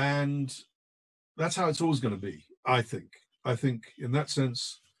 And that's how it's always going to be, I think. I think in that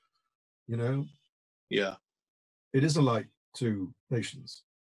sense, you know, yeah, it is a light to nations.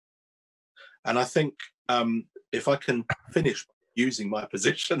 And I think if I can finish using my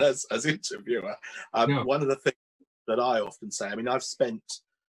position as interviewer, one of the things that I often say, I mean, I've spent,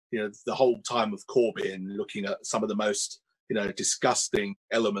 you know, the whole time of Corbyn looking at some of the most, you know, disgusting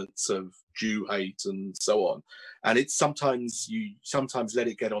elements of Jew hate and so on. And it's sometimes let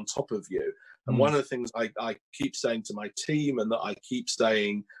it get on top of you. And one of the things I keep saying to my team, and that I keep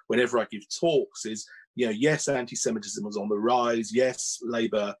saying whenever I give talks, is, you know, yes, anti-Semitism was on the rise. Yes,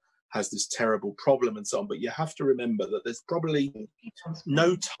 Labour has this terrible problem and so on. But you have to remember that there's probably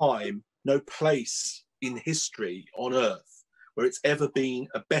no time, no place in history on earth where it's ever been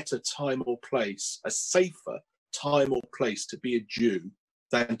a better time or place, a safer time or place to be a Jew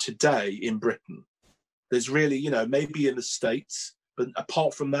than today in Britain. There's really, you know, maybe in the States, but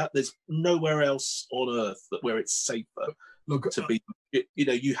apart from that, there's nowhere else on earth where it's safer to be. You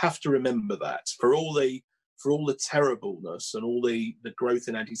know, you have to remember that for all the terribleness and all the growth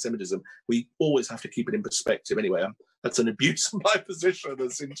in anti-Semitism, we always have to keep it in perspective. Anyway, that's an abuse of my position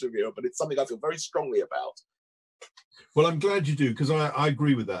as interviewer, but it's something I feel very strongly about. Well, I'm glad you do, because I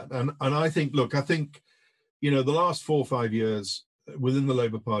agree with that. And I think, look, I think, you know, the last 4 or 5 years within the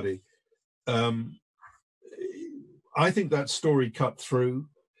Labour Party, I think that story cut through.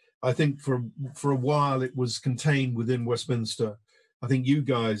 I think for a while it was contained within Westminster. I think you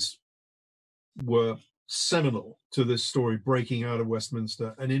guys were seminal to this story breaking out of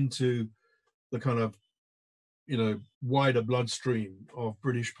Westminster and into the kind of, you know, wider bloodstream of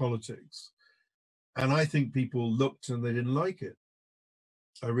British politics. And I think people looked and they didn't like it.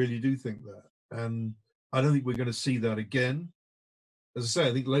 I really do think that. And I don't think we're going to see that again. as I say,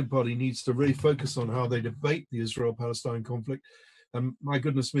 I think the Labour Party needs to really focus on how they debate the Israel-Palestine conflict. And my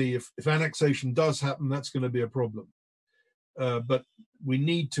goodness me, if annexation does happen, that's going to be a problem. But we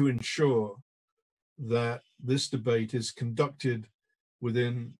need to ensure that this debate is conducted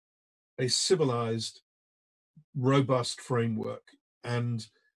within a civilized, robust framework. And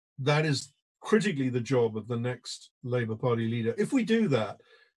that is critically the job of the next Labour Party leader. If we do that,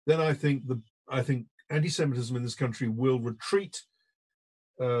 then I think anti-Semitism in this country will retreat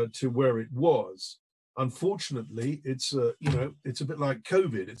to where it was. Unfortunately, it's a bit like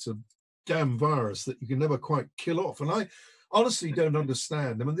COVID. It's a damn virus that you can never quite kill off. And I honestly don't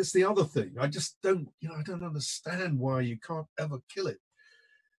understand. I mean, this is the other thing. I just don't, I don't understand why you can't ever kill it.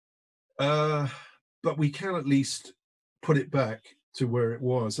 But we can at least put it back to where it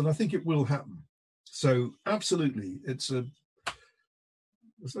was, and I think it will happen. So absolutely, there's no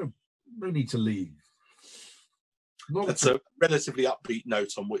need to leave. That's a relatively upbeat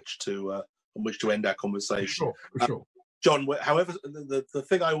note on which to end our conversation. For sure. John, however, the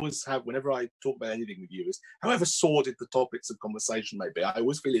thing I always have whenever I talk about anything with you is, however sordid the topics of conversation may be, I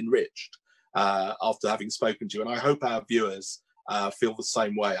always feel enriched after having spoken to you, and I hope our viewers feel the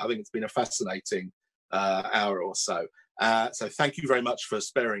same way. I think it's been a fascinating hour or so. So thank you very much for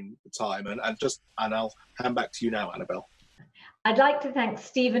sparing the time, and I'll hand back to you now, Annabel. I'd like to thank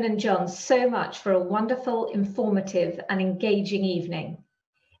Stephen and John so much for a wonderful, informative and engaging evening.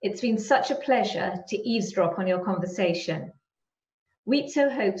 It's been such a pleasure to eavesdrop on your conversation.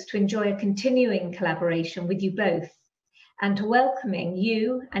 Wizo hopes to enjoy a continuing collaboration with you both, and to welcoming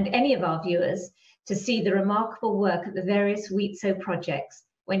you and any of our viewers to see the remarkable work at the various Wizo projects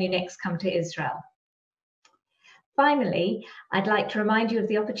when you next come to Israel. Finally, I'd like to remind you of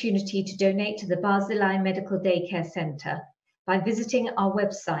the opportunity to donate to the Barzillai Medical Daycare Centre by visiting our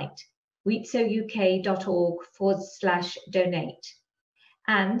website, wizouk.org/donate.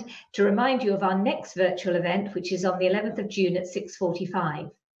 And to remind you of our next virtual event, which is on the 11th of June at 6:45,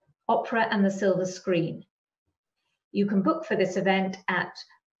 Opera and the Silver Screen. You can book for this event at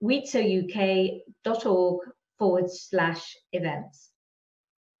wizouk.org/events.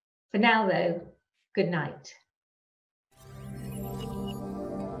 For now, though, good night.